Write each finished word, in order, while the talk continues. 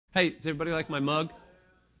Hey, does everybody like my mug?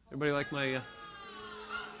 Everybody like my...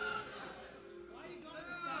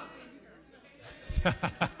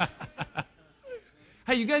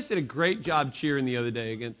 Hey, you guys did a great job cheering the other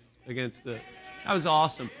day against the... That was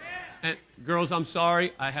awesome. And girls, I'm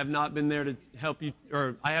sorry. I have not been there to help you,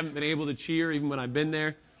 or I haven't been able to cheer even when I've been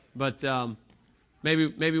there. But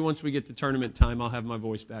maybe once we get to tournament time, I'll have my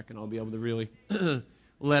voice back and I'll be able to really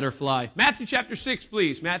let her fly. Matthew chapter 6,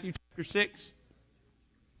 please. Matthew chapter 6.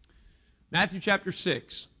 Matthew chapter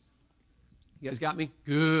 6. You guys got me?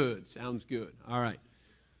 Good. Sounds good. All right.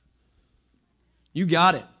 You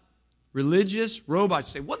got it. Religious robots.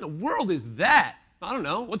 You say, what in the world is that? I don't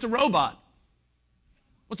know. What's a robot?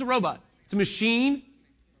 What's a robot? It's a machine.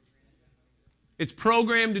 It's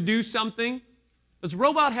programmed to do something. Does a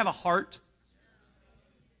robot have a heart?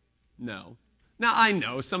 No. Now, I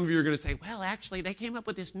know some of you are going to say, well, actually, they came up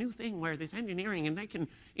with this new thing where this engineering and they can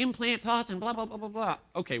implant thoughts and blah, blah, blah, blah, blah.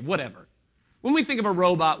 Okay, whatever. When we think of a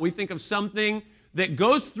robot, we think of something that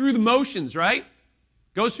goes through the motions, right?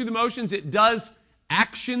 Goes through the motions. It does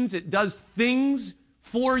actions. It does things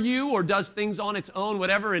for you or does things on its own,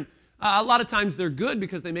 whatever. And a lot of times they're good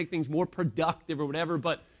because they make things more productive or whatever.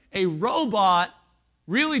 But a robot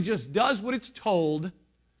really just does what it's told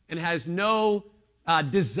and has no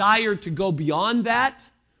desire to go beyond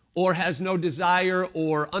that or has no desire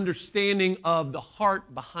or understanding of the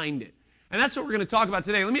heart behind it. And that's what we're going to talk about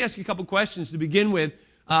today. Let me ask you a couple questions to begin with.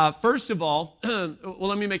 First of all, well,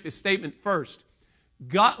 let me make this statement first.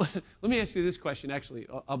 God, let me ask you this question, actually.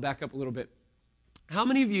 I'll back up a little bit. How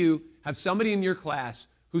many of you have somebody in your class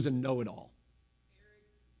who's a know-it-all?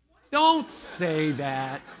 Don't say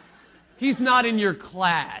that. He's not in your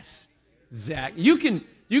class, Zach. You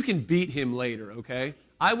can beat him later, okay?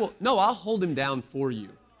 I'll hold him down for you.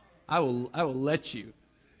 I will let you.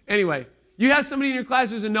 Anyway, you have somebody in your class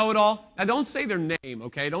who's a know-it-all. Now, don't say their name,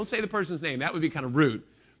 okay? Don't say the person's name. That would be kind of rude.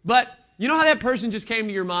 But you know how that person just came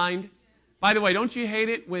to your mind? By the way, don't you hate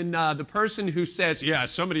it when the person who says, yeah,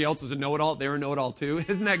 somebody else is a know-it-all, they're a know-it-all too?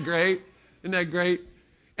 Isn't that great? Isn't that great?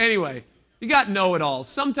 Anyway, you got know-it-alls.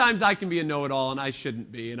 Sometimes I can be a know-it-all and I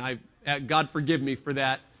shouldn't be, and God forgive me for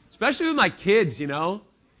that. Especially with my kids, you know.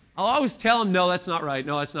 I'll always tell them, no, that's not right.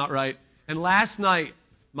 No, that's not right. And last night,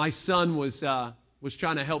 my son was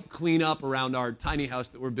trying to help clean up around our tiny house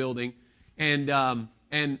that we're building, and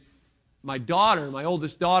my daughter, my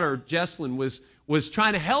oldest daughter, Jesslyn, was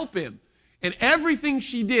trying to help him. And everything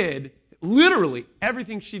she did, literally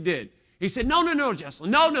everything she did, he said, no, Jesslyn,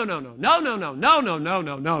 no.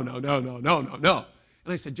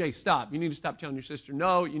 And I said, Jay, stop. You need to stop telling your sister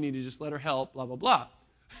no. You need to just let her help, blah, blah, blah.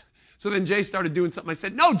 So then Jay started doing something. I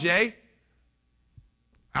said, no, Jay.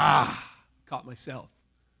 Caught myself.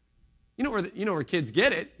 You know where kids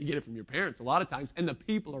get it. You get it from your parents a lot of times and the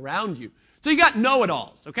people around you. So you got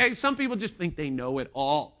know-it-alls, okay? Some people just think they know it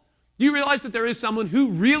all. Do you realize that there is someone who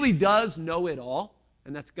really does know it all?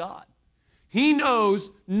 And that's God. He knows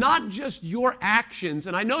not just your actions,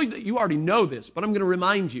 and I know that you already know this, but I'm going to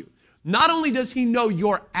remind you. Not only does he know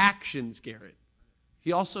your actions, Garrett,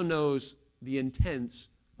 he also knows the intents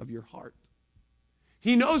of your heart.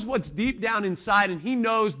 He knows what's deep down inside, and he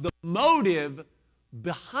knows the motive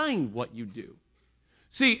behind what you do.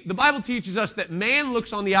 See, the Bible teaches us that man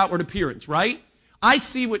looks on the outward appearance, right? I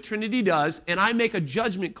see what Trinity does, and I make a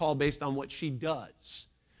judgment call based on what she does.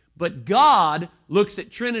 But God looks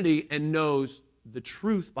at Trinity and knows the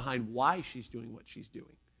truth behind why she's doing what she's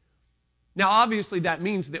doing. Now, obviously, that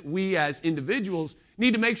means that we as individuals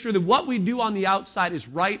need to make sure that what we do on the outside is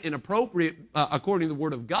right and appropriate according to the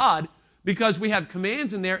Word of God, because we have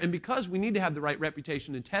commands in there and because we need to have the right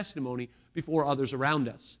reputation and testimony before others around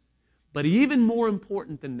us. But even more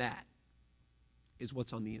important than that is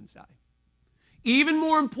what's on the inside. Even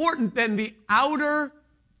more important than the outer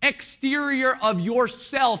exterior of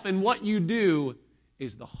yourself and what you do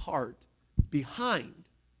is the heart behind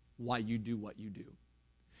why you do what you do.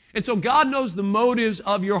 And so God knows the motives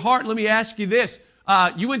of your heart. Let me ask you this.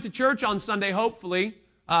 You went to church on Sunday, hopefully.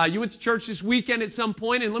 You went to church this weekend at some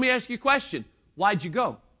point, and let me ask you a question. Why'd you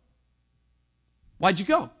go? Why'd you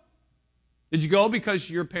go? Did you go because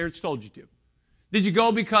your parents told you to? Did you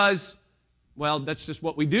go because, well, that's just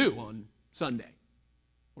what we do on Sunday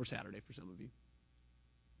or Saturday for some of you?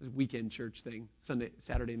 This weekend church thing,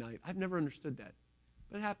 Saturday night. I've never understood that,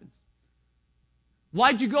 but it happens.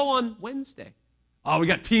 Why'd you go on Wednesday? Oh, we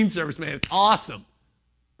got teen service, man. It's awesome.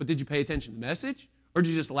 But did you pay attention to the message? Or did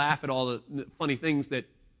you just laugh at all the funny things that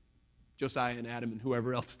Josiah and Adam and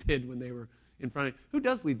whoever else did when they were in front of you? Who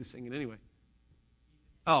does lead the singing anyway?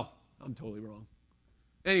 Oh, I'm totally wrong.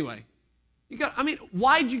 Anyway,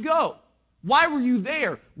 why'd you go? Why were you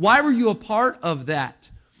there? Why were you a part of that?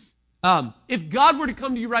 If God were to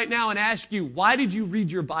come to you right now and ask you, why did you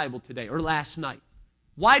read your Bible today or last night?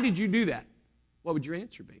 Why did you do that? What would your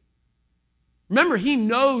answer be? Remember, He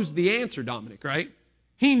knows the answer, Dominic, right?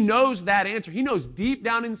 He knows that answer. He knows deep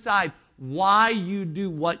down inside why you do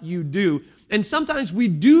what you do. And sometimes we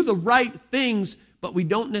do the right things, but we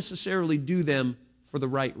don't necessarily do them for the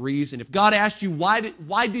right reason. If God asked you,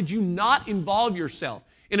 why did you not involve yourself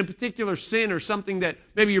in a particular sin or something that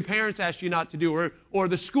maybe your parents asked you not to do, or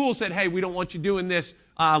the school said, hey, we don't want you doing this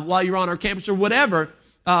while you're on our campus or whatever,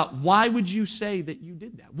 why would you say that you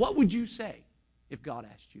did that? What would you say if God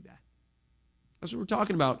asked you that? That's what we're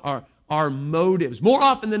talking about, our motives. More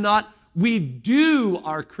often than not, we do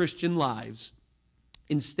our Christian lives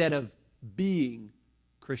instead of being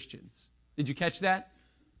Christians. Did you catch that?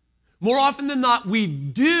 More often than not, we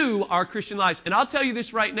do our Christian lives. And I'll tell you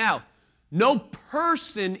this right now. No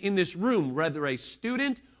person in this room, whether a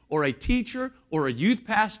student or a teacher or a youth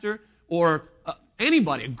pastor or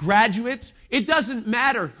anybody, graduates, it doesn't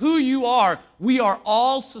matter who you are. We are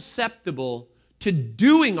all susceptible to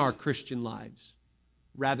doing our Christian lives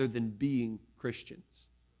rather than being Christians.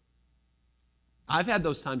 I've had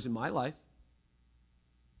those times in my life.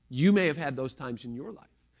 You may have had those times in your life.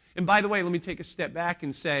 And by the way, let me take a step back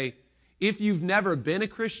and say, if you've never been a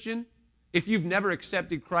Christian, if you've never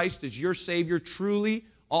accepted Christ as your Savior truly,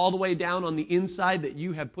 all the way down on the inside that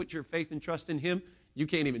you have put your faith and trust in Him, you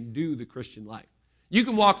can't even do the Christian life. You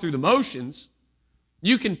can walk through the motions,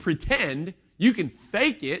 you can pretend, you can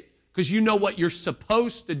fake it because you know what you're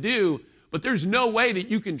supposed to do, but there's no way that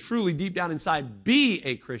you can truly deep down inside be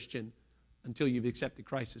a Christian until you've accepted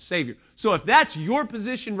Christ as Savior. So if that's your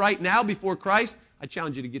position right now before Christ, I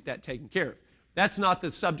challenge you to get that taken care of. That's not the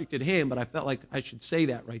subject at hand, but I felt like I should say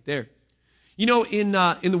that right there. You know, in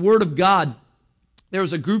the Word of God, there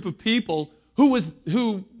was a group of people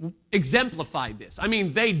who exemplified this. I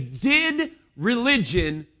mean, they did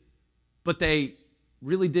religion, but they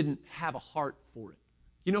really didn't have a heart for it.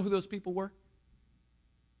 You know who those people were?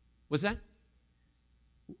 What's that?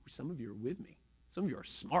 Ooh, some of you are with me. Some of you are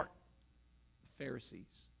smart. The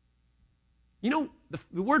Pharisees. You know,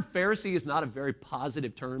 the word Pharisee is not a very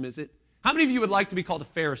positive term, is it? How many of you would like to be called a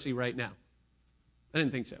Pharisee right now? I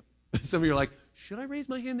didn't think so. Some of you are like, should I raise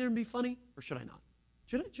my hand there and be funny, or should I not?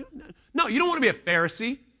 Should I not? No, you don't want to be a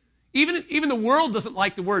Pharisee. Even the world doesn't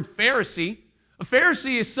like the word Pharisee. A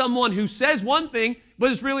Pharisee is someone who says one thing,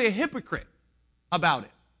 but is really a hypocrite about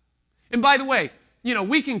it. And by the way, you know,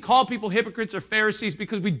 we can call people hypocrites or Pharisees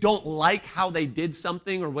because we don't like how they did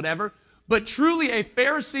something or whatever. But truly a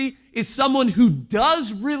Pharisee is someone who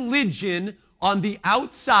does religion on the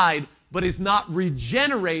outside, but is not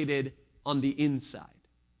regenerated on the inside.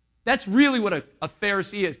 That's really what a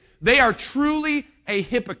Pharisee is. They are truly a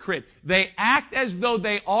hypocrite. They act as though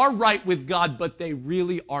they are right with God, but they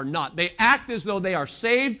really are not. They act as though they are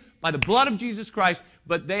saved by the blood of Jesus Christ,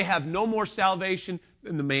 but they have no more salvation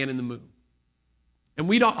than the man in the moon. And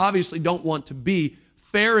we obviously don't want to be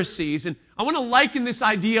Pharisees. And I want to liken this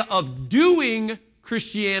idea of doing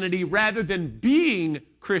Christianity rather than being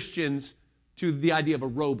Christians to the idea of a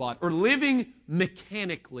robot or living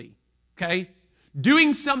mechanically, okay?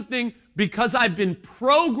 Doing something because I've been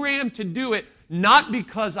programmed to do it, not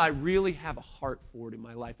because I really have a heart for it in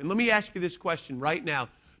my life. And let me ask you this question right now.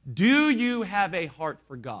 Do you have a heart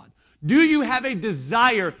for God? Do you have a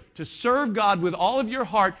desire to serve God with all of your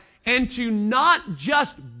heart and to not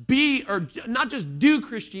just do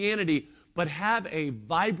Christianity, but have a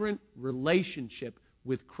vibrant relationship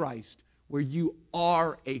with Christ where you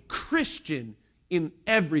are a Christian in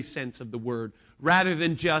every sense of the word, rather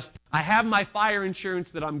than just, I have my fire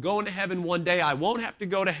insurance that I'm going to heaven one day, I won't have to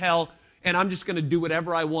go to hell, and I'm just going to do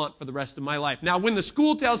whatever I want for the rest of my life. Now, when the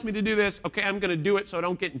school tells me to do this, okay, I'm going to do it so I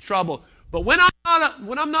don't get in trouble. But when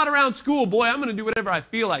I'm not around school, boy, I'm going to do whatever I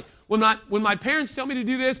feel like. When my parents tell me to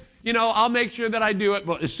do this, you know, I'll make sure that I do it.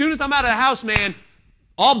 But as soon as I'm out of the house, man,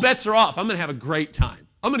 all bets are off. I'm going to have a great time.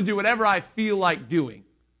 I'm going to do whatever I feel like doing.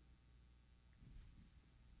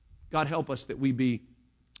 God help us that we be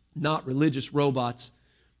not religious robots,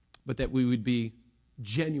 but that we would be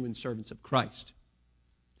genuine servants of Christ.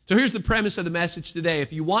 So here's the premise of the message today.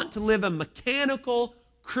 If you want to live a mechanical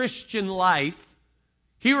Christian life,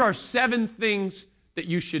 here are 7 things that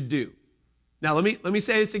you should do. Now, let me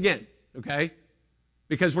say this again, okay?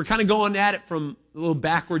 Because we're kind of going at it from a little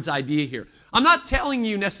backwards idea here. I'm not telling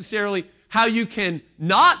you necessarily how you can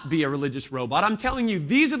not be a religious robot. I'm telling you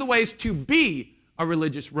these are the ways to be a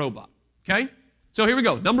religious robot, okay? So here we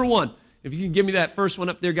go. Number 1, if you can give me that first one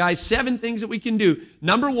up there, guys, 7 things that we can do.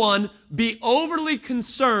 Number 1, be overly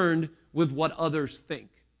concerned with what others think.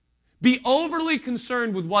 Be overly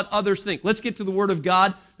concerned with what others think. Let's get to the Word of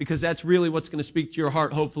God because that's really what's going to speak to your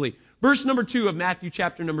heart, hopefully. Verse number 2 of Matthew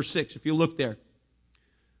chapter number 6, if you look there.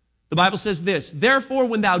 The Bible says this, "Therefore,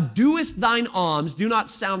 when thou doest thine alms, do not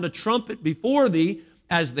sound a trumpet before thee,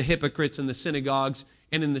 as the hypocrites in the synagogues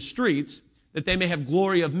and in the streets, that they may have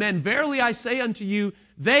glory of men. Verily I say unto you,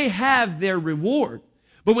 they have their reward.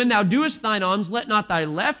 But when thou doest thine alms, let not thy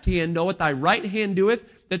left hand know what thy right hand doeth,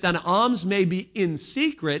 that thine alms may be in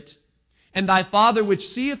secret, and thy Father which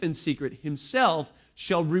seeth in secret himself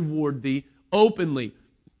shall reward thee openly."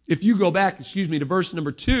 If you go back, to verse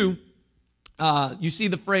number 2, you see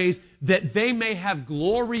the phrase, that they may have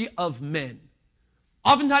glory of men.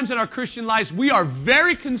 Oftentimes in our Christian lives, we are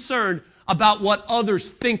very concerned about what others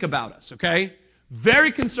think about us, okay?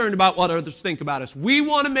 Very concerned about what others think about us. We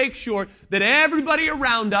want to make sure that everybody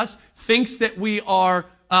around us thinks that we are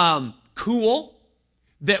cool,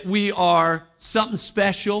 that we are something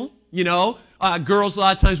special, you know. Girls, a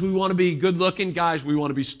lot of times we want to be good looking. Guys, we want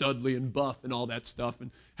to be studly and buff and all that stuff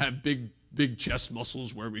and have big chest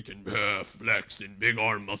muscles where we can flex and big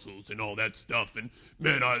arm muscles and all that stuff. And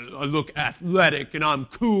man, I look athletic and I'm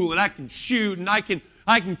cool and I can shoot and I can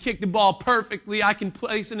kick the ball perfectly. I can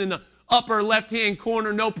place it in the upper left-hand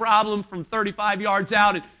corner, no problem, from 35 yards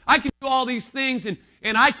out. And I can do all these things and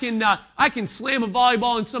I can slam a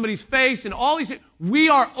volleyball in somebody's face and all these things. We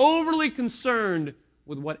are overly concerned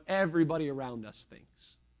with what everybody around us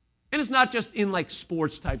thinks. And it's not just in like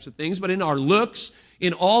sports types of things, but in our looks,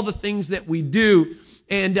 in all the things that we do.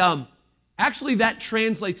 And actually that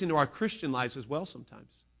translates into our Christian lives as well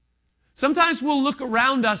sometimes. Sometimes we'll look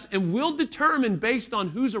around us and we'll determine based on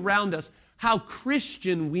who's around us how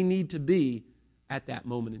Christian we need to be at that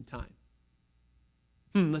moment in time.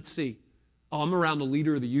 Let's see. Oh, I'm around the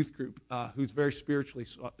leader of the youth group who's very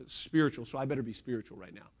spiritual, so I better be spiritual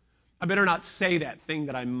right now. I better not say that thing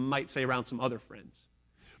that I might say around some other friends.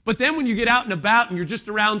 But then when you get out and about and you're just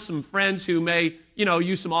around some friends who may,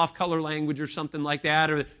 use some off-color language or something like that,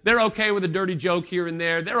 or they're okay with a dirty joke here and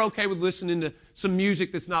there, they're okay with listening to some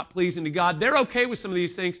music that's not pleasing to God, they're okay with some of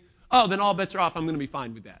these things, oh, then all bets are off, I'm going to be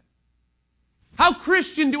fine with that. How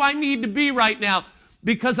Christian do I need to be right now?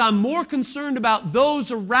 Because I'm more concerned about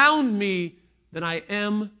those around me than I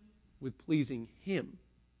am with pleasing Him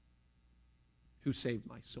who saved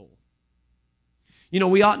my soul.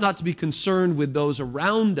 We ought not to be concerned with those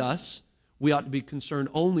around us. We ought to be concerned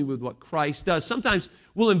only with what Christ does. Sometimes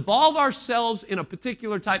we'll involve ourselves in a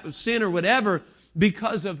particular type of sin or whatever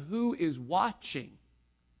because of who is watching.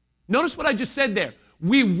 Notice what I just said there.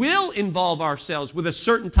 We will involve ourselves with a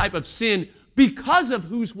certain type of sin because of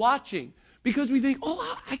who's watching. Because we think,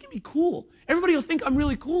 oh, I can be cool. Everybody will think I'm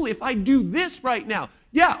really cool if I do this right now.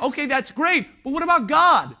 Yeah, okay, that's great. But what about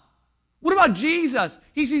God? What about Jesus?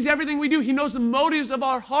 He sees everything we do. He knows the motives of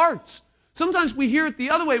our hearts. Sometimes we hear it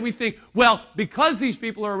the other way. We think, well, because these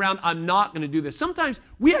people are around, I'm not going to do this. Sometimes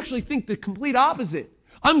we actually think the complete opposite.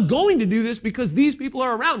 I'm going to do this because these people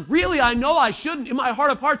are around. Really, I know I shouldn't. In my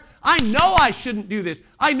heart of hearts, I know I shouldn't do this.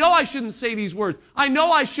 I know I shouldn't say these words. I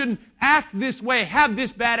know I shouldn't act this way, have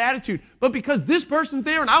this bad attitude. But because this person's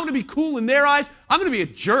there and I want to be cool in their eyes, I'm going to be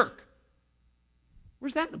a jerk.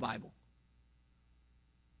 Where's that in the Bible?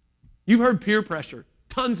 You've heard peer pressure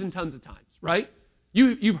tons and tons of times, right?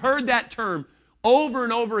 You've heard that term over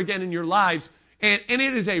and over again in your lives, and it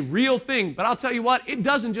is a real thing. But I'll tell you what, it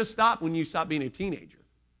doesn't just stop when you stop being a teenager.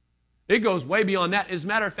 It goes way beyond that. As a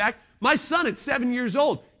matter of fact, my son at 7 years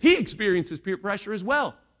old, he experiences peer pressure as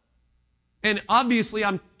well. And obviously,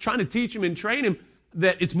 I'm trying to teach him and train him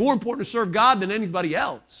that it's more important to serve God than anybody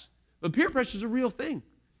else. But peer pressure is a real thing.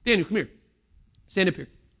 Daniel, come here. Stand up here.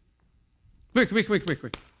 Come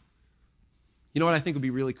here. You know what I think would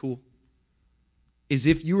be really cool? Is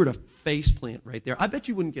if you were to face plant right there. I bet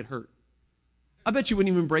you wouldn't get hurt. I bet you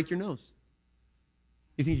wouldn't even break your nose.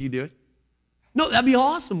 You think you could do it? No, that'd be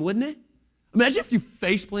awesome, wouldn't it? Imagine if you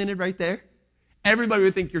face planted right there. Everybody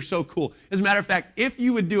would think you're so cool. As a matter of fact, if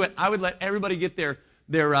you would do it, I would let everybody get their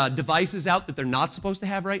devices out that they're not supposed to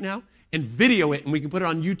have right now and video it, and we can put it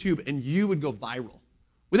on YouTube, and you would go viral.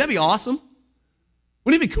 Would that be awesome?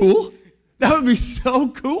 Wouldn't it be cool? That would be so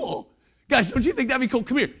cool. Guys, don't you think that'd be cool?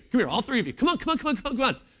 Come here, all three of you. Come on.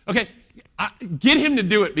 Okay, get him to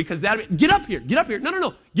do it because get up here.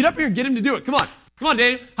 No. Get up here and get him to do it. Come on,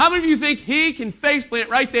 Daniel. How many of you think he can face plant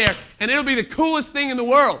right there and it'll be the coolest thing in the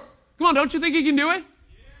world? Come on, don't you think he can do it?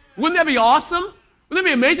 Wouldn't that be awesome? Wouldn't that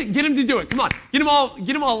be amazing? Get him to do it. Come on, get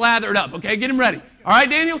him all lathered up, okay? Get him ready. All right,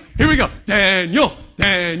 Daniel? Here we go. Daniel.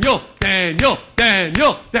 Aren't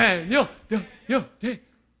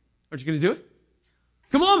you going to do it?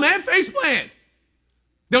 Come on, man, face plant.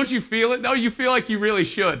 Don't you feel it, though? You feel like you really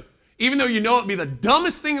should. Even though you know it would be the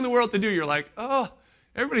dumbest thing in the world to do, you're like, oh,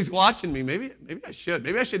 everybody's watching me. Maybe I should.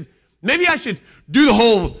 Maybe I should do the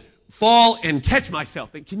whole fall and catch myself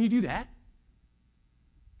thing. Can you do that?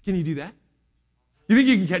 Can you do that? You think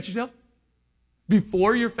you can catch yourself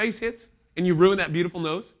before your face hits and you ruin that beautiful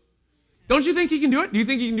nose? Don't you think he can do it? Do you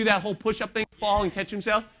think he can do that whole push-up thing, fall and catch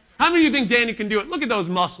himself? How many of you think Danny can do it? Look at those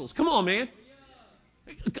muscles. Come on, man.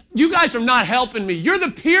 You guys are not helping me. You're the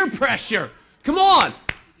peer pressure. Come on.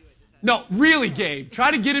 No, really, Gabe. Try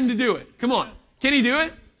to get him to do it. Come on. Can he do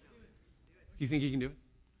it? You think he can do it?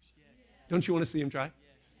 Don't you want to see him try?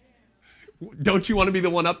 Don't you want to be the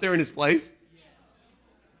one up there in his place?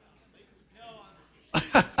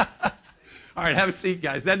 All right, have a seat,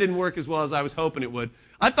 guys. That didn't work as well as I was hoping it would.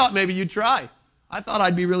 I thought maybe you'd try. I thought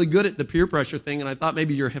I'd be really good at the peer pressure thing, and I thought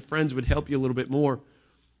maybe your friends would help you a little bit more.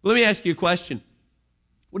 Let me ask you a question.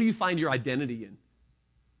 What do you find your identity in?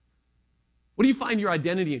 What do you find your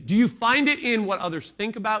identity in? Do you find it in what others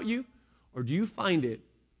think about you, or do you find it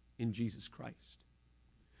in Jesus Christ?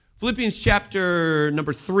 Philippians chapter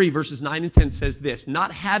number 3, verses 9 and 10 says this,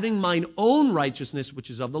 not having mine own righteousness, which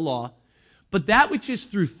is of the law, but that which is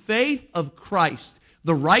through faith of Christ,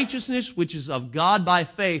 the righteousness which is of God by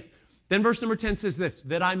faith. Then verse number 10 says this,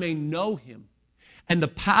 that I may know him and the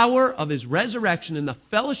power of his resurrection and the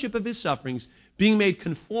fellowship of his sufferings, being made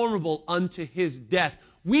conformable unto his death.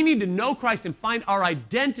 We need to know Christ and find our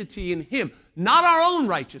identity in him, not our own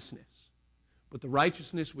righteousness, but the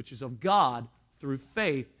righteousness which is of God through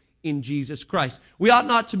faith in Jesus Christ. We ought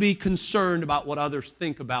not to be concerned about what others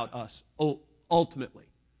think about us ultimately.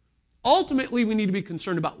 Ultimately, we need to be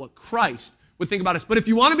concerned about what Christ would think about us. But if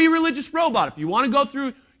you want to be a religious robot, if you want to go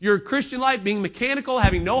through your Christian life being mechanical,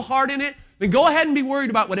 having no heart in it, then go ahead and be worried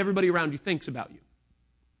about what everybody around you thinks about you.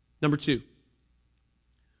 Number two,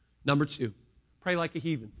 pray like a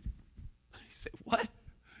heathen. You say, what?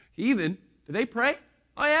 Heathen? Do they pray?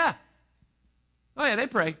 Oh, yeah. Oh, yeah, they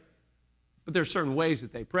pray. But there are certain ways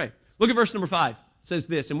that they pray. Look at verse number 5. It says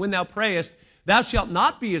this, and when thou prayest, thou shalt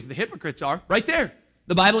not be as the hypocrites are. Right there.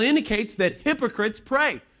 The Bible indicates that hypocrites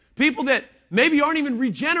pray. People that maybe aren't even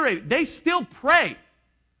regenerated, they still pray.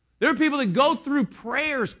 There are people that go through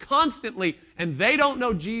prayers constantly, and they don't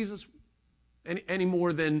know Jesus any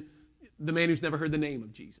more than the man who's never heard the name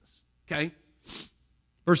of Jesus. Okay?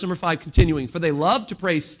 Verse number 5, continuing, for they love to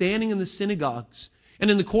pray standing in the synagogues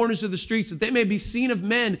and in the corners of the streets, that they may be seen of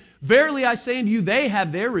men. Verily I say unto you, they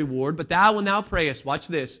have their reward. But thou, when thou prayest, watch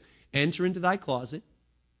this, enter into thy closet,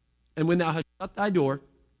 and when thou hast shut thy door,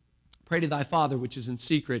 pray to thy Father which is in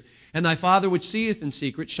secret, and thy Father which seeth in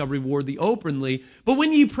secret shall reward thee openly. But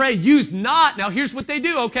when ye pray, use not. Now here's what they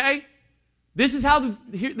do, okay? This is how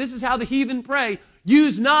the heathen pray.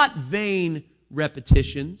 Use not vain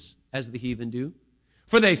repetitions, as the heathen do,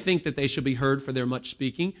 for they think that they shall be heard for their much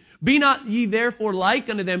speaking. Be not ye therefore like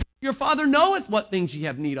unto them. Your Father knoweth what things ye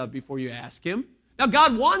have need of before you ask him. Now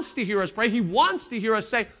God wants to hear us pray. He wants to hear us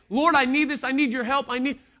say, Lord, I need this. I need your help.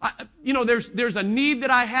 There's a need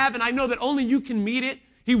that I have, and I know that only you can meet it.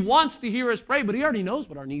 He wants to hear us pray, but he already knows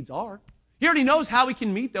what our needs are. He already knows how he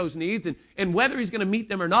can meet those needs and whether he's going to meet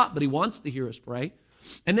them or not, but he wants to hear us pray.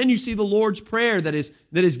 And then you see the Lord's Prayer that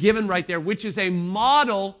is given right there, which is a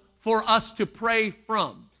model for us to pray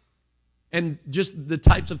from. And just the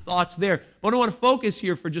types of thoughts there. But I want to focus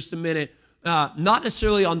here for just a minute, not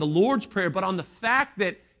necessarily on the Lord's Prayer, but on the fact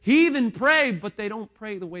that heathen pray, but they don't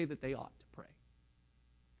pray the way that they ought to pray.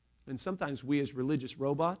 And sometimes we as religious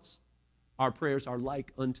robots, our prayers are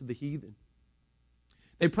like unto the heathen.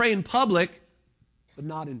 They pray in public, but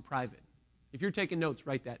not in private. If you're taking notes,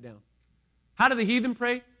 write that down. How do the heathen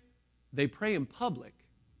pray? They pray in public,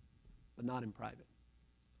 but not in private.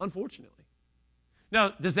 Unfortunately.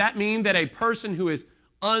 Now, does that mean that a person who is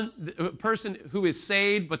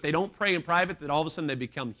saved, but they don't pray in private, that all of a sudden they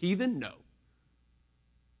become heathen? No.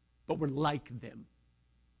 But we're like them.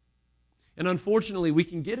 And unfortunately, we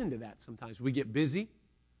can get into that sometimes. We get busy.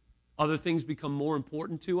 Other things become more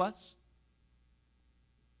important to us.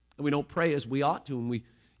 And we don't pray as we ought to. And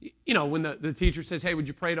when the teacher says, hey, would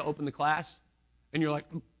you pray to open the class? And you're like,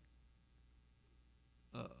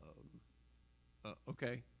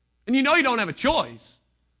 okay. And you know you don't have a choice.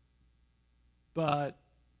 But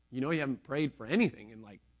you know you haven't prayed for anything in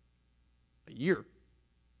like a year.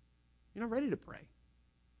 You're not ready to pray.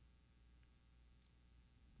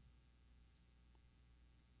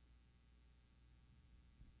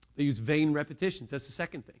 They use vain repetitions. That's the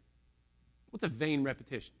second thing. What's a vain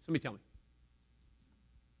repetition? Somebody tell me.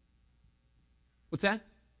 What's that?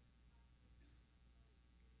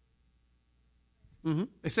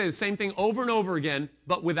 They say the same thing over and over again,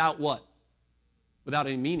 but without what? Without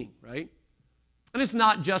any meaning, right? And it's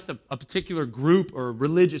not just a particular group or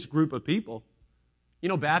religious group of people. You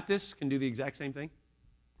know, Baptists can do the exact same thing.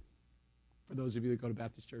 For those of you that go to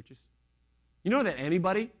Baptist churches. You know that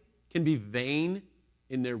anybody can be vain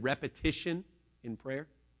in their repetition in prayer?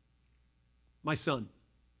 My son,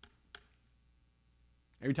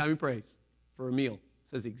 every time he prays for a meal,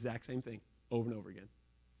 says the exact same thing over and over again.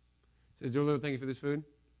 Says, "Dear Lord, thank you for this food."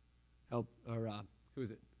 Help, or who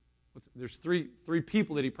is it? There's three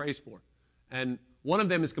people that he prays for, and one of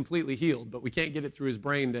them is completely healed, but we can't get it through his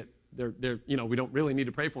brain that we don't really need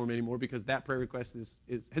to pray for him anymore because that prayer request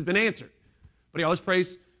has been answered. But he always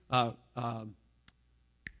prays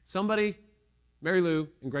somebody, Mary Lou,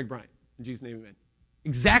 and Greg Bryant. In Jesus' name, amen.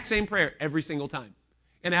 Exact same prayer every single time.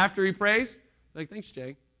 And after he prays, like, "Thanks,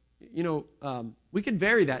 Jay. We could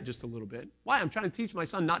vary that just a little bit." Why? I'm trying to teach my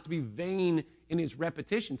son not to be vain in his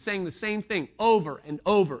repetition, saying the same thing over and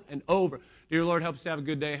over and over. "Dear Lord, help us to have a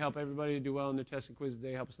good day. Help everybody to do well in their tests and quizzes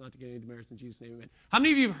today. Help us not to get any demerits in Jesus' name, amen." How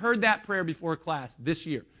many of you have heard that prayer before class this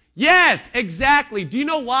year? Yes, exactly. Do you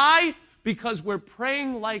know why? Because we're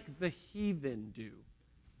praying like the heathen do.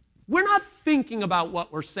 We're not thinking about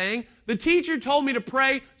what we're saying. The teacher told me to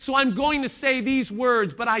pray, so I'm going to say these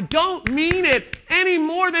words, but I don't mean it any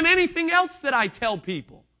more than anything else that I tell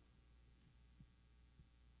people.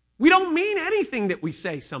 We don't mean anything that we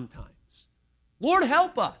say sometimes. Lord,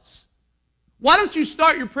 help us. Why don't you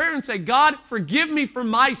start your prayer and say, "God, forgive me for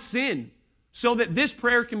my sin," so that this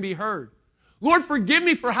prayer can be heard. "Lord, forgive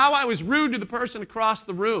me for how I was rude to the person across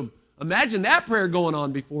the room." Imagine that prayer going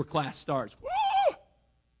on before class starts. Woo!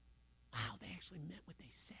 Wow, they actually meant what they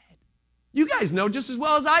said. You guys know just as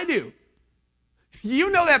well as I do. You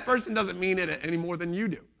know that person doesn't mean it any more than you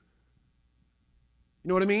do. You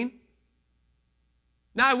know what I mean?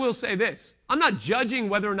 Now, I will say this. I'm not judging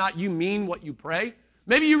whether or not you mean what you pray.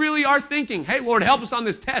 Maybe you really are thinking, "Hey, Lord, help us on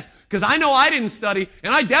this test, because I know I didn't study,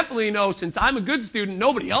 and I definitely know since I'm a good student,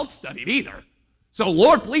 nobody else studied either. So,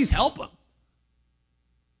 Lord, please help them."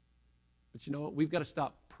 But you know what? We've got to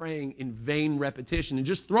stop praying in vain repetition and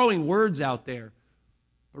just throwing words out there,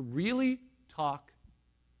 but really talk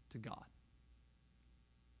to God.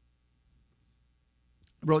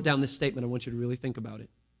 I wrote down this statement. I want you to really think about it.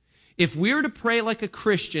 If we're to pray like a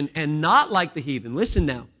Christian and not like the heathen, listen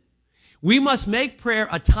now, we must make prayer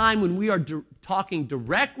a time when we are talking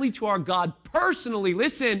directly to our God personally,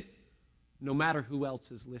 listen, no matter who else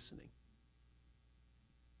is listening.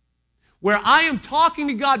 Where I am talking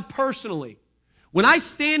to God personally. When I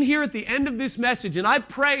stand here at the end of this message and I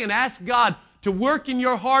pray and ask God to work in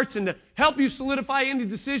your hearts and to help you solidify any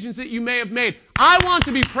decisions that you may have made, I want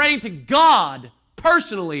to be praying to God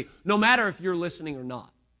personally, no matter if you're listening or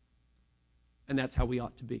not. And that's how we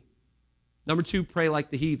ought to be. Number 2, pray like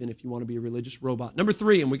the heathen if you want to be a religious robot. Number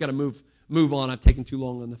 3, and we've got to move on. I've taken too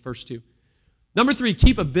long on the first 2. Number 3,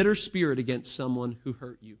 keep a bitter spirit against someone who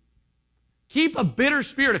hurt you. Keep a bitter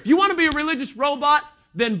spirit. If you want to be a religious robot,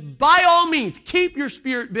 then by all means, keep your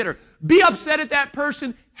spirit bitter. Be upset at that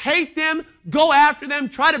person. Hate them. Go after them.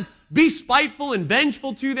 Try to be spiteful and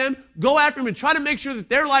vengeful to them. Go after them and try to make sure that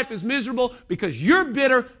their life is miserable because you're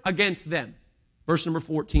bitter against them. Verse number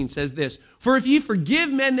 14 says this, "For if ye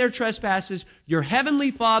forgive men their trespasses, your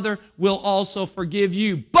heavenly Father will also forgive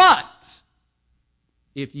you. But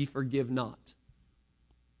if ye forgive not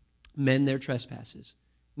men their trespasses,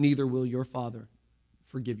 neither will your Father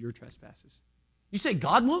forgive your trespasses." You say,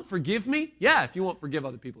 "God won't forgive me?" Yeah, if you won't forgive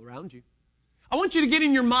other people around you. I want you to get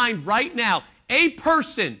in your mind right now a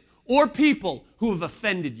person or people who have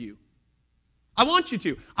offended you. I want you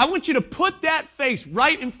to. I want you to put that face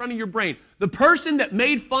right in front of your brain. The person that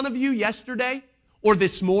made fun of you yesterday or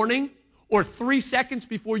this morning or 3 seconds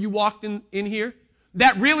before you walked in here.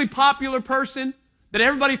 That really popular person that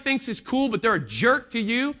everybody thinks is cool, but they're a jerk to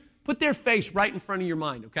you. Put their face right in front of your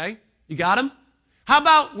mind, okay? You got them? How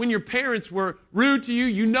about when your parents were rude to you,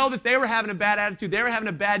 you know that they were having a bad attitude, they were having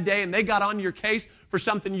a bad day, and they got on your case for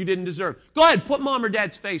something you didn't deserve. Go ahead, put mom or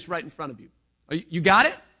dad's face right in front of you. You got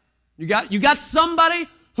it? You got somebody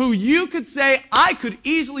who you could say, I could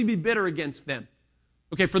easily be bitter against them.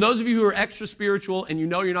 Okay, for those of you who are extra spiritual and you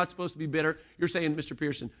know you're not supposed to be bitter, you're saying, Mr.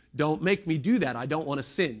 Pearson, don't make me do that. I don't want to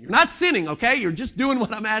sin. You're not sinning, okay? You're just doing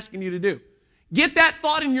what I'm asking you to do. Get that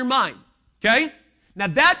thought in your mind, okay? Now,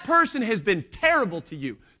 that person has been terrible to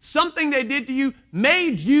you. Something they did to you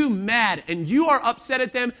made you mad, and you are upset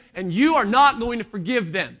at them, and you are not going to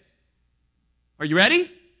forgive them. Are you ready?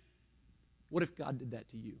 What if God did that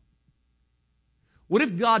to you? What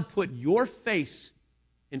if God put your face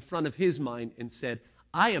in front of his mind and said,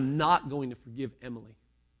 I am not going to forgive Emily.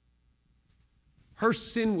 Her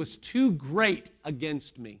sin was too great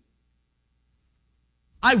against me.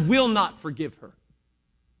 I will not forgive her.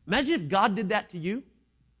 Imagine if God did that to you.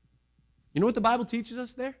 You know what the Bible teaches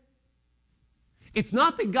us there? It's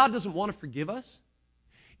not that God doesn't want to forgive us.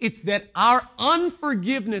 It's that our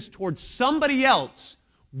unforgiveness towards somebody else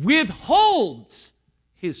withholds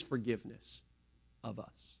His forgiveness of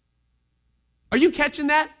us. Are you catching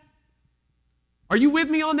that? Are you with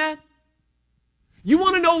me on that? You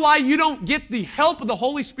want to know why you don't get the help of the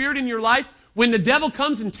Holy Spirit in your life when the devil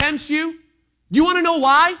comes and tempts you? You want to know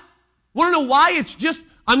why? Want to know why it's just,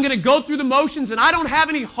 I'm going to go through the motions and I don't have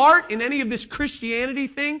any heart in any of this Christianity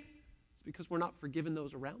thing? It's because we're not forgiving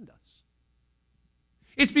those around us.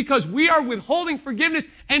 It's because we are withholding forgiveness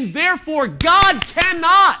and therefore God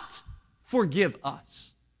cannot forgive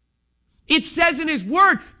us. It says in His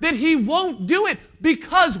Word that He won't do it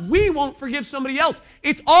because we won't forgive somebody else.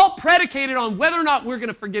 It's all predicated on whether or not we're going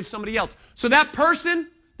to forgive somebody else. So that person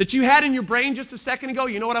that you had in your brain just a second ago,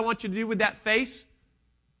 you know what I want you to do with that face?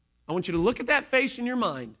 I want you to look at that face in your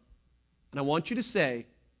mind, and I want you to say,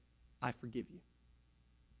 I forgive you.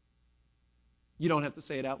 You don't have to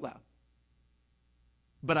say it out loud.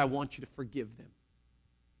 But I want you to forgive them.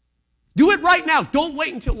 Do it right now. Don't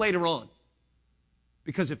wait until later on.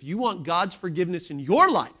 Because if you want God's forgiveness in your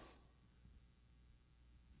life,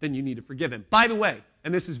 then you need to forgive Him. By the way,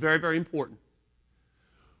 and this is very, very important,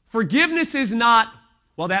 forgiveness is not,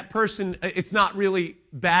 well, that person, it's not really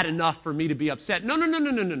bad enough for me to be upset.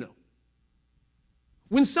 No.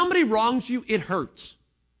 When somebody wrongs you, it hurts.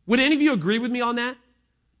 Would any of you agree with me on that?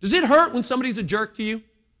 Does it hurt when somebody's a jerk to you?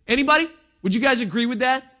 Anybody? Would you guys agree with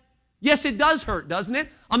that? Yes, it does hurt, doesn't it?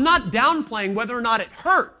 I'm not downplaying whether or not it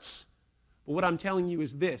hurts. But what I'm telling you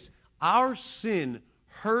is this. Our sin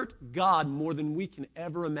hurt God more than we can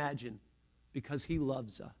ever imagine because He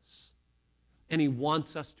loves us. And He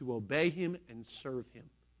wants us to obey Him and serve Him.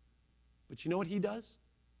 But you know what He does?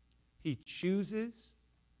 He chooses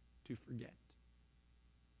to forget.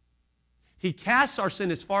 He casts our sin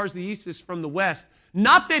as far as the east is from the west.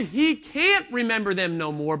 Not that He can't remember them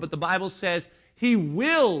no more, but the Bible says He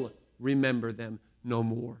will remember them no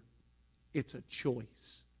more. It's a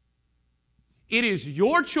choice. It is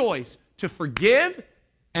your choice to forgive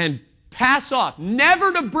and pass off.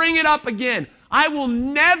 Never to bring it up again. I will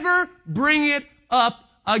never bring it up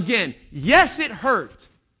again. Yes, it hurt.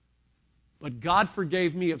 But God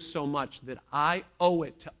forgave me of so much that I owe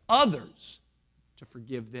it to others to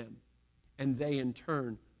forgive them. And they in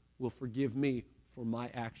turn will forgive me for my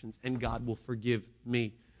actions, and God will forgive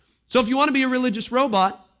me. So if you want to be a religious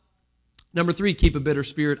robot, number 3, keep a bitter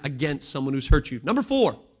spirit against someone who's hurt you. Number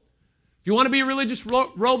 4, if you want to be a religious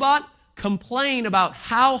robot, complain about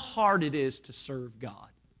how hard it is to serve God.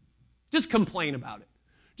 Just complain about it.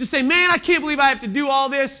 Just say, man, I can't believe I have to do all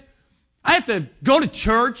this. I have to go to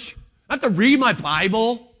church. I have to read my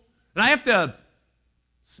Bible. And I have to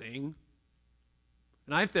sing.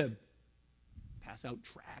 And I have to pass out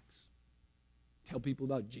tracts. Tell people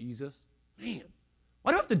about Jesus. Man,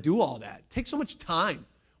 why do I have to do all that? It takes so much time.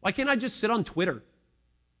 Why can't I just sit on Twitter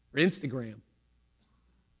or Instagram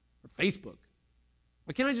or Facebook?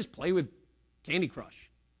 Why can't I just play with Candy Crush?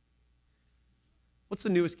 What's the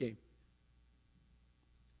newest game?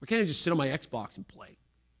 Why can't I just sit on my Xbox and play?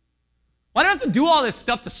 Why do I have to do all this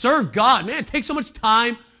stuff to serve God? Man, it takes so much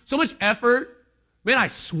time, so much effort. Man, I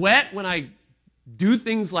sweat when I do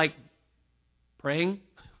things like praying.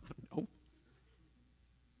 I don't know.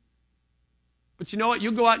 But you know what?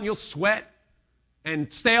 You'll go out and you'll sweat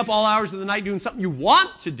and stay up all hours of the night doing something you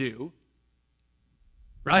want to do.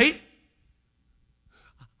 Right?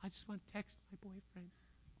 I just want to text my boyfriend.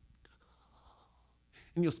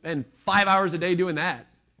 And you'll spend 5 hours a day doing that.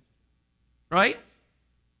 Right?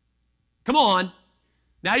 Come on.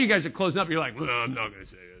 Now you guys are closing up. You're like, well, I'm not going to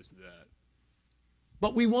say this or that.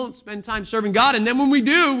 But we won't spend time serving God. And then when we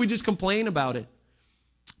do, we just complain about it.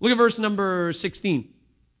 Look at verse number 16.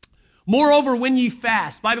 Moreover, when ye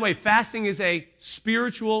fast. By the way, fasting is a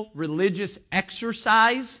spiritual, religious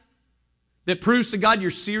exercise that proves to God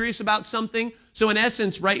you're serious about something. So in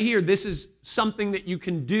essence, right here, this is something that you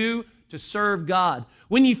can do to serve God.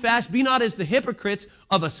 When ye fast, be not as the hypocrites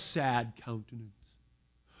of a sad countenance.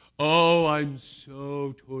 Oh, I'm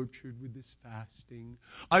so tortured with this fasting.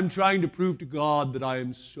 I'm trying to prove to God that I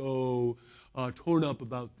am so torn up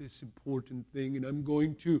about this important thing, and I'm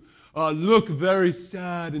going to look very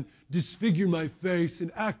sad and disfigure my face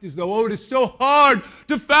and act as though, oh, it is so hard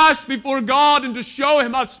to fast before God and to show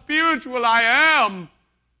Him how spiritual I am.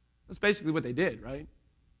 That's basically what they did, right?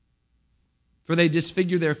 For they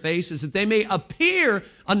disfigure their faces, that they may appear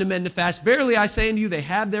unto men to fast. Verily I say unto you, they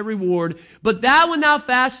have their reward. But thou, when thou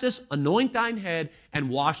fastest, anoint thine head and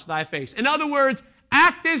wash thy face. In other words,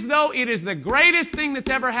 act as though it is the greatest thing that's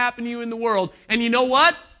ever happened to you in the world. And you know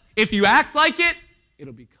what? If you act like it,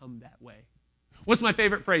 it'll become that way. What's my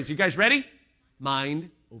favorite phrase? You guys ready? Mind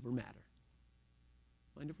over matter.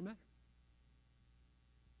 Mind over matter.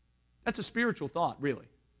 That's a spiritual thought, really.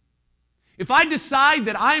 If I decide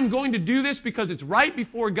that I am going to do this because it's right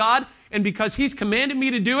before God and because He's commanded me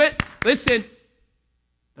to do it, listen,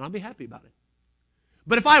 then I'll be happy about it.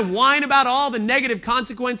 But if I whine about all the negative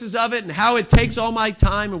consequences of it and how it takes all my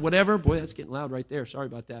time or whatever, boy, that's getting loud right there. Sorry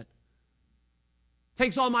about that.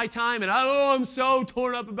 Takes all my time and I'm so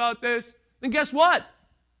torn up about this, then guess what?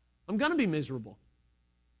 I'm going to be miserable.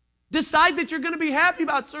 Decide that you're going to be happy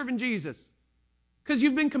about serving Jesus because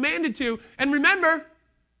you've been commanded to. And remember,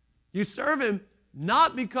 you serve Him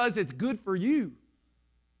not because it's good for you,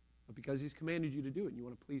 but because He's commanded you to do it and you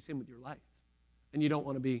want to please Him with your life. And you don't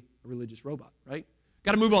want to be a religious robot, right?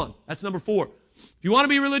 Got to move on. That's number 4. If you want to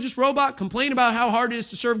be a religious robot, complain about how hard it is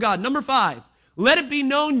to serve God. Number 5, let it be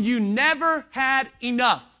known you never had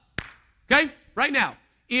enough. Okay? Right now,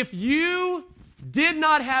 if you did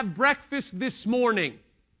not have breakfast this morning,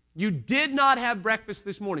 would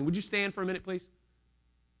you stand for a minute, please?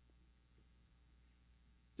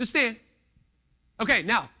 Just stand. Okay,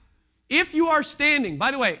 now, if you are standing, by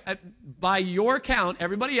the way, by your count,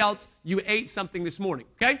 everybody else, you ate something this morning,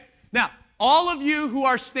 okay? Now, all of you who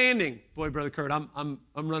are standing, boy, Brother Kurt, I'm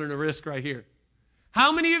running a risk right here.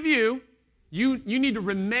 How many of you need to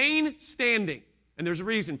remain standing? And there's a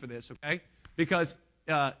reason for this, okay? Because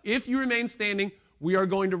if you remain standing, we are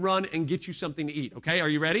going to run and get you something to eat, okay? Are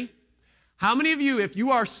you ready? How many of you, if you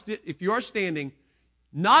are standing,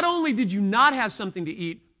 not only did you not have something to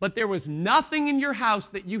eat, but there was nothing in your house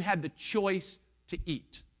that you had the choice to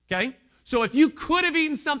eat, okay? So if you could have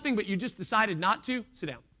eaten something, but you just decided not to, sit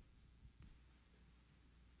down.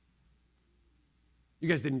 You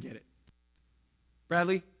guys didn't get it.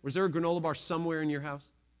 Bradley, was there a granola bar somewhere in your house?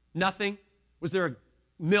 Nothing? Was there a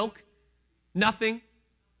milk? Nothing?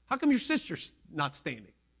 How come your sister's not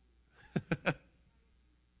standing?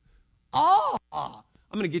 Oh, I'm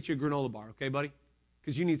going to get you a granola bar, okay, buddy?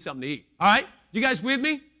 Because you need something to eat. All right? You guys with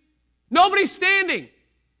me? Nobody's standing. Do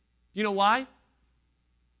you know why?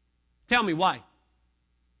 Tell me why.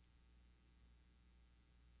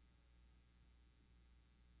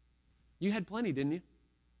 You had plenty, didn't you?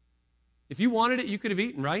 If you wanted it, you could have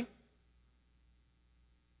eaten, right?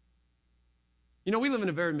 You know, we live in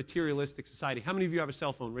a very materialistic society. How many of you have a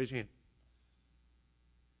cell phone? Raise your hand.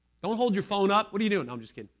 Don't hold your phone up. What are you doing? No, I'm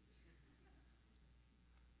just kidding.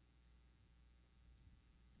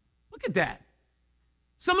 Look at that.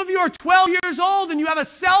 Some of you are 12 years old and you have a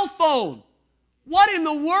cell phone. What in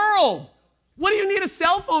the world? What do you need a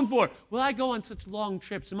cell phone for? Well, I go on such long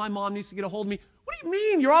trips and my mom needs to get a hold of me. What do you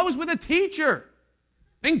mean? You're always with a teacher.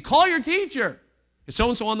 Then call your teacher. Is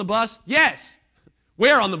so-and-so on the bus? Yes.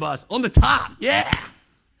 Where on the bus? On the top. Yeah.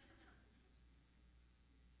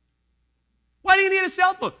 Why do you need a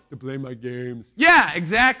cell phone? To play my games. Yeah,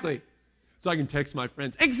 exactly. So I can text my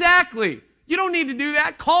friends. Exactly. You don't need to do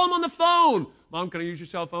that. Call them on the phone. Mom, can I use your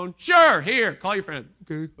cell phone? Sure. Here, call your friend.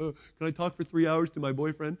 Okay. Can I talk for 3 hours to my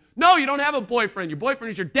boyfriend? No, you don't have a boyfriend. Your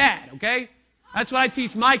boyfriend is your dad, okay? That's what I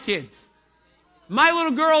teach my kids. My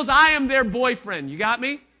little girls, I am their boyfriend. You got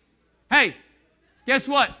me? Hey, guess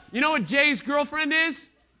what? You know what Jay's girlfriend is?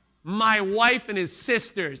 My wife and his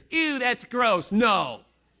sisters. Ew, that's gross. No.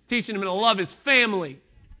 Teaching him to love his family.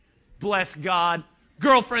 Bless God.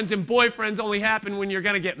 Girlfriends and boyfriends only happen when you're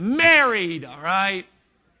going to get married, all right?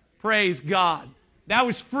 Praise God. That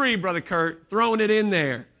was free, Brother Kurt. Throwing it in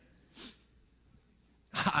there.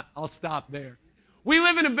 I'll stop there. We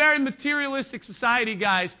live in a very materialistic society,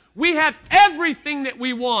 guys. We have everything that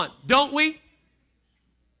we want, don't we?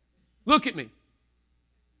 Look at me.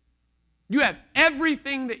 You have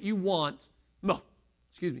everything that you want.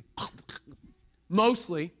 Excuse me.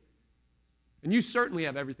 Mostly. And you certainly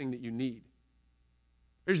have everything that you need.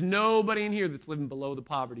 There's nobody in here that's living below the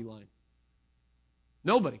poverty line.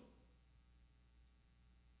 Nobody.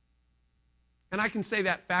 And I can say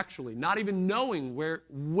that factually, not even knowing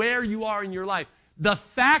where you are in your life. The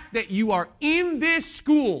fact that you are in this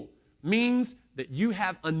school means that you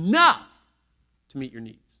have enough to meet your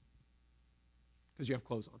needs. Because you have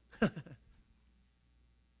clothes on.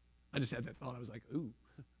 I just had that thought. I was like, ooh.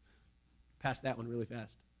 Passed that one really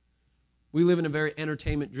fast. We live in a very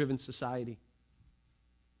entertainment-driven society.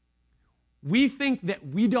 We think that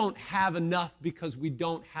we don't have enough because we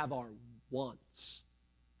don't have our wants.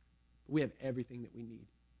 We have everything that we need.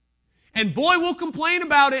 And boy, we'll complain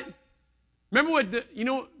about it. Remember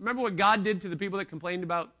what God did to the people that complained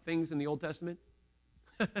about things in the Old Testament?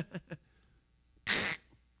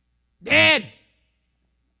 Dead.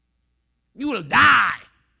 You will die.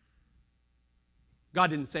 God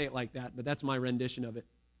didn't say it like that, but that's my rendition of it.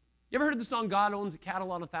 You ever heard the song, God Owns the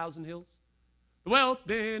Cattle on 1,000 Hills? The wealth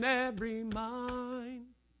in every mine.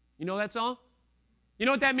 You know that song? You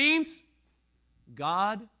know what that means?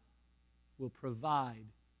 God will provide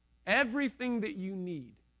everything that you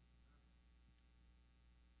need.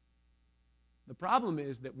 The problem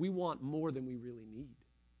is that we want more than we really need.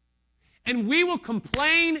 And we will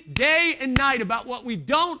complain day and night about what we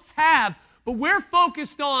don't have, but we're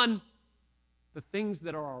focused on the things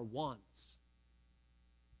that are our wants.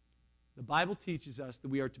 The Bible teaches us that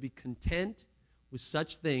we are to be content with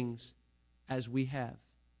such things as we have,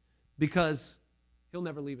 because He'll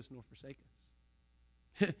never leave us nor forsake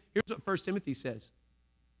us. Here's what 1 Timothy says.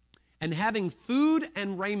 And having food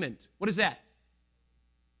and raiment. What is that?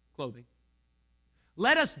 Clothing.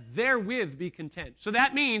 Let us therewith be content. So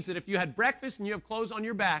that means that if you had breakfast and you have clothes on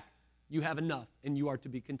your back, you have enough and you are to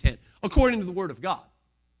be content, according to the Word of God.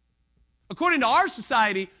 According to our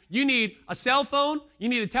society, you need a cell phone, you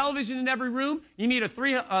need a television in every room, you need a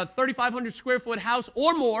 3,500 square foot house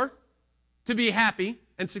or more to be happy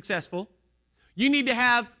and successful. You need to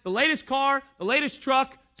have the latest car, the latest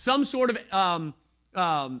truck, some sort of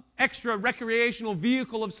extra recreational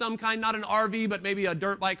vehicle of some kind, not an RV, but maybe a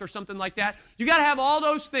dirt bike or something like that. You got to have all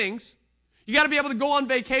those things. You got to be able to go on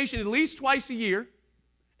vacation at least twice a year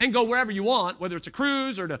and go wherever you want, whether it's a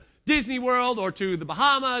cruise or to Disney World or to the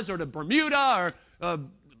Bahamas or to Bermuda or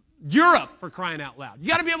Europe, for crying out loud. You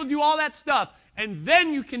got to be able to do all that stuff, and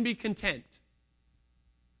then you can be content.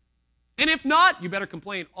 And if not, you better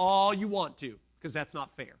complain all you want to, because that's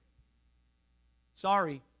not fair.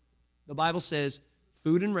 Sorry. The Bible says,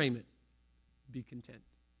 food and raiment, be content.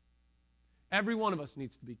 Every one of us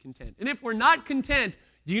needs to be content. And if we're not content,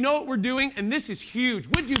 do you know what we're doing? And this is huge.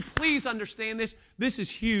 Would you please understand this? This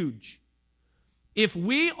is huge. If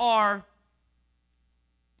we are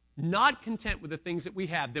not content with the things that we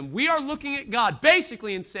have, then we are looking at God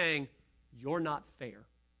basically and saying, you're not fair.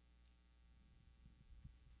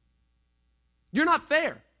 You're not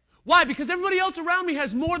fair. Why? Because everybody else around me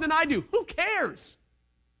has more than I do. Who cares?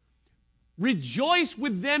 Rejoice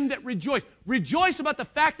with them that rejoice. Rejoice about the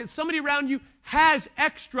fact that somebody around you has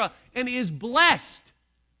extra and is blessed.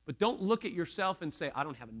 But don't look at yourself and say, I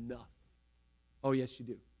don't have enough. Oh, yes, you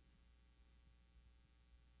do.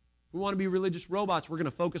 If we want to be religious robots, we're going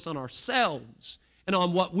to focus on ourselves and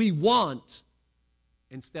on what we want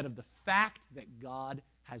instead of the fact that God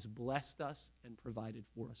has blessed us and provided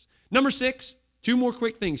for us. Number 6, 2 more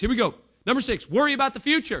quick things. Here we go. Number 6, worry about the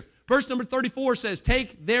future. Verse number 34 says,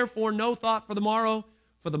 take therefore no thought for the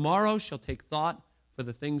morrow shall take thought for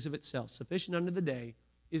the things of itself. Sufficient unto the day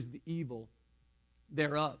is the evil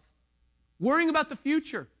thereof. Worrying about the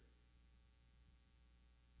future.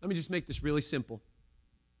 Let me just make this really simple.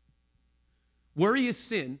 Worry is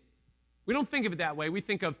sin. We don't think of it that way. We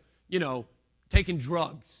think of, taking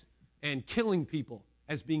drugs and killing people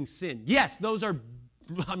as being sin. Yes, those are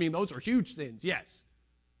huge sins, yes.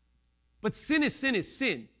 But sin is sin is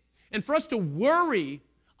sin. And for us to worry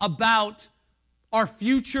about our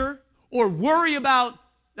future or worry about,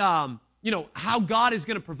 how God is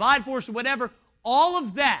going to provide for us or whatever, all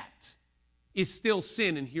of that is still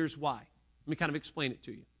sin, and here's why. Let me kind of explain it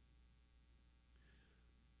to you.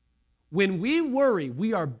 When we worry,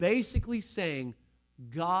 we are basically saying,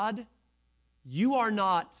 God, you are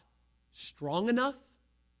not strong enough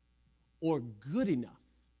or good enough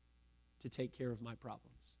to take care of my problems.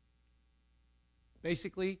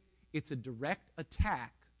 Basically, it's a direct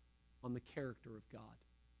attack on the character of God.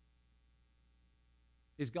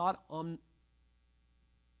 Is God I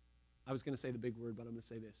was going to say the big word, but I'm going to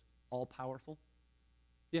say this. All-powerful?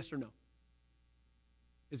 Yes or no?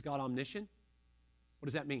 Is God omniscient? What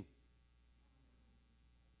does that mean?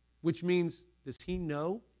 Which means, does He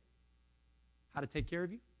know how to take care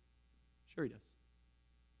of you? Sure He does.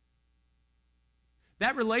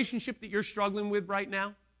 That relationship that you're struggling with right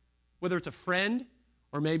now, whether it's a friend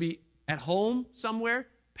or maybe at home somewhere,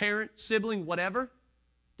 parent, sibling, whatever,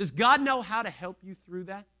 does God know how to help you through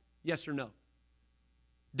that? Yes or no?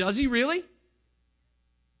 Does He really?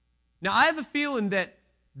 Now, I have a feeling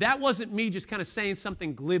that wasn't me just kind of saying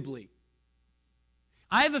something glibly.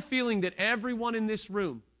 I have a feeling that everyone in this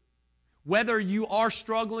room, whether you are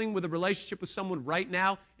struggling with a relationship with someone right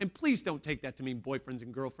now, and please don't take that to mean boyfriends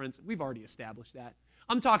and girlfriends. We've already established that.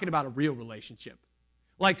 I'm talking about a real relationship.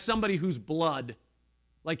 Like somebody who's blood,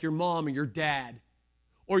 like your mom or your dad,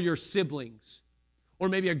 or your siblings, or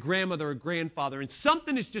maybe a grandmother or grandfather, and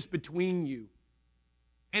something is just between you,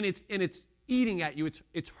 and it's eating at you,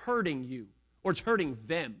 it's hurting you, or it's hurting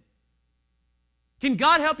them. Can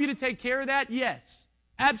God help you to take care of that? Yes,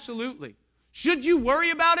 absolutely. Should you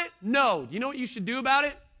worry about it? No. Do you know what you should do about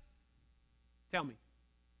it? Tell me.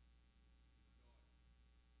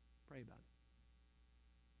 Pray about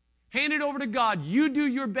it. Hand it over to God. You do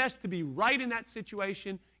your best to be right in that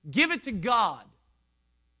situation. Give it to God,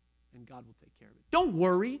 and God will take care of it. Don't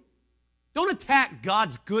worry. Don't attack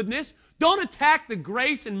God's goodness. Don't attack the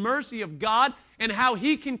grace and mercy of God and how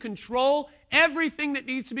He can control everything that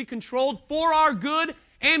needs to be controlled for our good.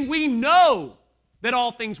 And we know that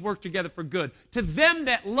all things work together for good to them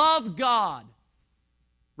that love God.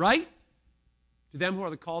 Right? To them who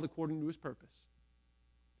are called according to His purpose.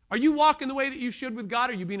 Are you walking the way that you should with God,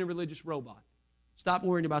 or are you being a religious robot? Stop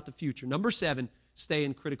worrying about the future. Number 7, stay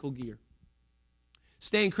in critical gear.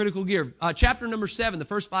 Stay in critical gear. Chapter number 7, the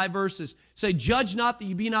first 5 verses say, judge not that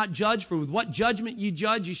you be not judged, for with what judgment ye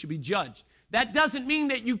judge, ye should be judged. That doesn't mean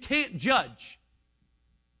that you can't judge.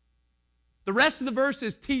 The rest of the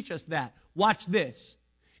verses teach us that. Watch this.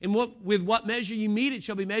 And with what measure you meet, it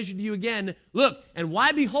shall be measured to you again. Look, and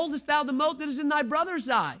why beholdest thou the mote that is in thy brother's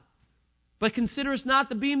eye? But considerest not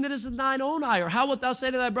the beam that is in thine own eye. Or how wilt thou say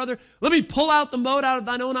to thy brother, let me pull out the mote out of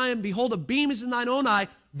thine own eye, and behold, a beam is in thine own eye.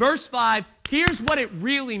 Verse 5, here's what it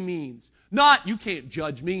really means. Not, you can't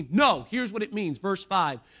judge me. No, here's what it means. Verse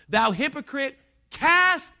 5, thou hypocrite,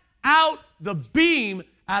 cast out the beam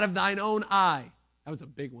out of thine own eye. That was a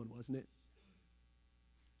big one, wasn't it?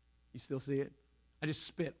 You still see it? I just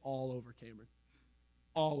spit all over Cameron.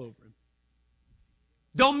 All over him.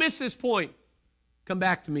 Don't miss this point. Come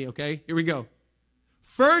back to me, okay? Here we go.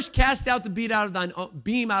 First cast out the beam out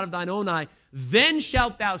of thine own eye, then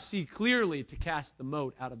shalt thou see clearly to cast the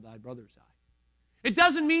mote out of thy brother's eye. It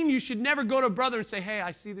doesn't mean you should never go to a brother and say, hey,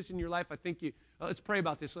 I see this in your life. I think let's pray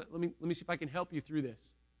about this. Let me see if I can help you through this.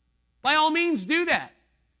 By all means, do that.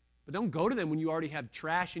 But don't go to them when you already have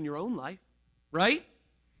trash in your own life, right?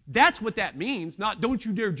 That's what that means, not don't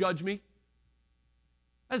you dare judge me.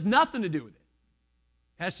 That has nothing to do with it.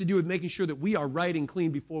 It has to do with making sure that we are right and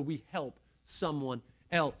clean before we help someone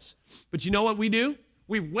else. But you know what we do?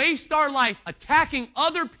 We waste our life attacking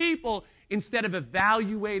other people instead of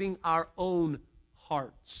evaluating our own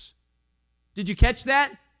hearts. Did you catch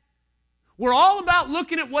that? We're all about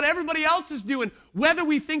looking at what everybody else is doing, whether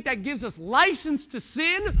we think that gives us license to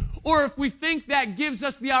sin or if we think that gives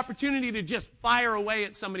us the opportunity to just fire away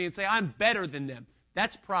at somebody and say, I'm better than them.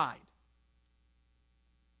 That's pride.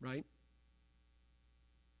 Right?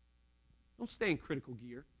 Don't stay in critical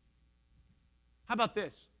gear. How about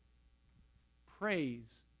this?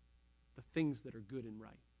 Praise the things that are good and right.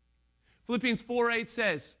 Philippians 4:8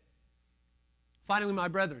 says, finally, my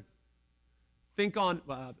brethren, think on,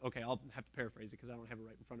 okay, I'll have to paraphrase it because I don't have it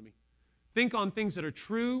right in front of me. Think on things that are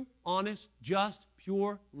true, honest, just,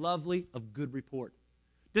 pure, lovely, of good report.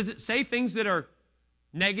 Does it say things that are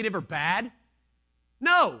negative or bad?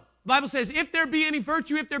 No. The Bible says, if there be any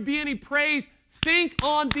virtue, if there be any praise, think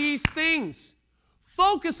on these things.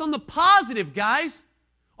 Focus on the positive, guys.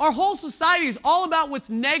 Our whole society is all about what's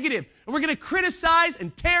negative, and we're going to criticize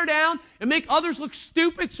and tear down and make others look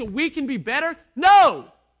stupid so we can be better. No.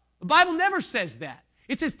 The Bible never says that.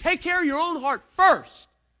 It says take care of your own heart first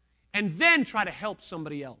and then try to help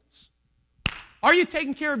somebody else. Are you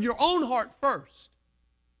taking care of your own heart first?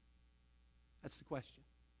 That's the question.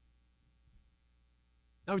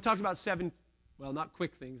 Now, we talked about 7, well, not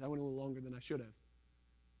quick things. I went a little longer than I should have.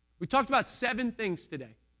 We talked about 7 things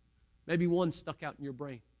today. Maybe one stuck out in your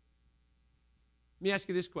brain. Let me ask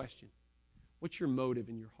you this question. What's your motive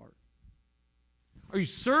in your heart? Are you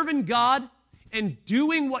serving God and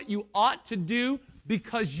doing what you ought to do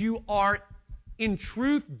because you are, in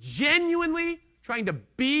truth, genuinely trying to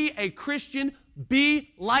be a Christian,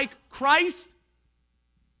 be like Christ?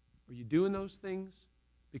 Are you doing those things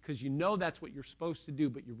because you know that's what you're supposed to do,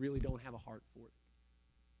 but you really don't have a heart for it?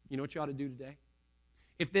 You know what you ought to do today?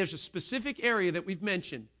 If there's a specific area that we've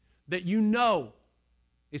mentioned that you know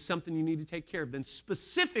is something you need to take care of, then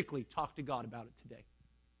specifically talk to God about it today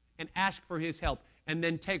and ask for His help, and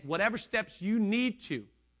then take whatever steps you need to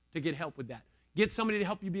get help with that. Get somebody to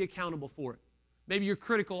help you be accountable for it. Maybe you're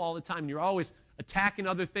critical all the time and you're always attacking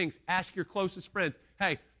other things. Ask your closest friends,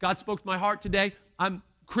 hey, God spoke to my heart today. I'm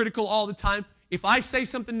critical all the time. If I say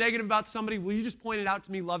something negative about somebody, will you just point it out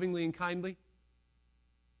to me lovingly and kindly?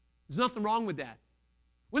 There's nothing wrong with that.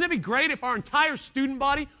 Wouldn't that be great if our entire student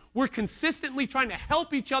body were consistently trying to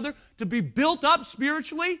help each other to be built up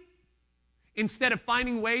spiritually instead of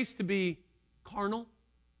finding ways to be carnal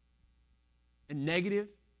and negative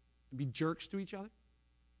and be jerks to each other?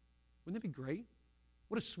 Wouldn't that be great?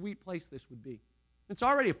 What a sweet place this would be. It's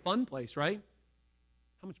already a fun place, right?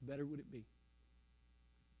 How much better would it be?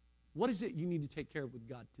 What is it you need to take care of with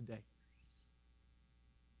God today?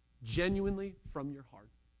 genuinely from your heart.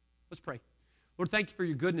 Let's pray. Lord, thank you for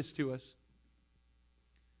your goodness to us.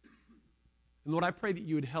 And Lord, I pray that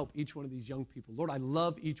you would help each one of these young people. Lord, I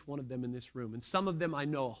love each one of them in this room. And some of them I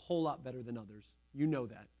know a whole lot better than others. You know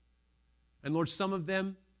that. And Lord, some of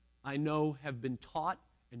them I know have been taught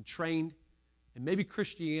and trained, and maybe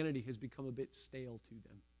Christianity has become a bit stale to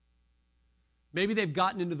them. Maybe they've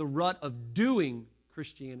gotten into the rut of doing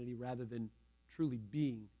Christianity rather than truly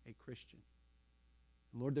being a Christian.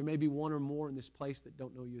 And Lord, there may be one or more in this place that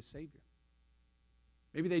don't know you as Savior.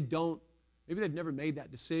 Maybe they don't. Maybe they've never made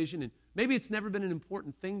that decision, and maybe it's never been an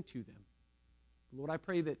important thing to them. Lord, I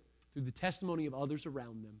pray that through the testimony of others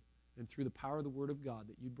around them and through the power of the Word of God,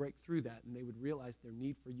 that you'd break through that and they would realize their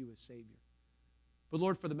need for you as Savior. But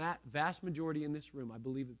Lord, for the vast majority in this room, I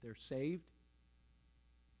believe that they're saved,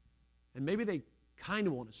 and maybe they kind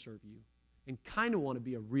of want to serve you and kind of want to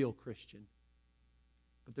be a real Christian,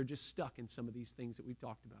 but they're just stuck in some of these things that we've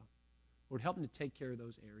talked about. Lord, help them to take care of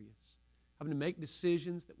those areas. Help them to make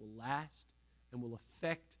decisions that will last and will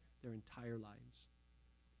affect their entire lives.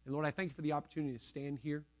 And Lord, I thank you for the opportunity to stand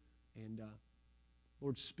here and,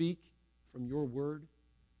 Lord, speak from your word.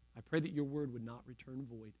 I pray that your word would not return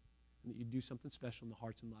void and that you'd do something special in the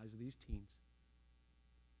hearts and lives of these teens.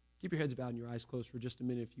 Keep your heads bowed and your eyes closed for just a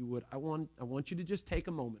minute if you would. I want you to just take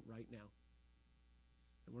a moment right now.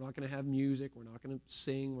 And we're not going to have music. We're not going to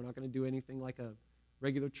sing. We're not going to do anything like a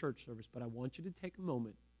regular church service. But I want you to take a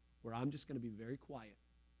moment where I'm just going to be very quiet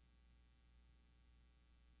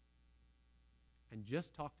and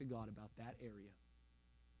just talk to God about that area.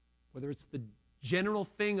 Whether it's the general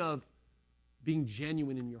thing of being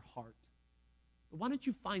genuine in your heart. But why don't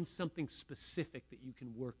you find something specific that you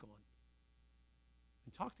can work on?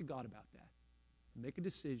 And talk to God about that. And make a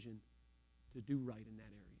decision to do right in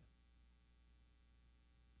that area.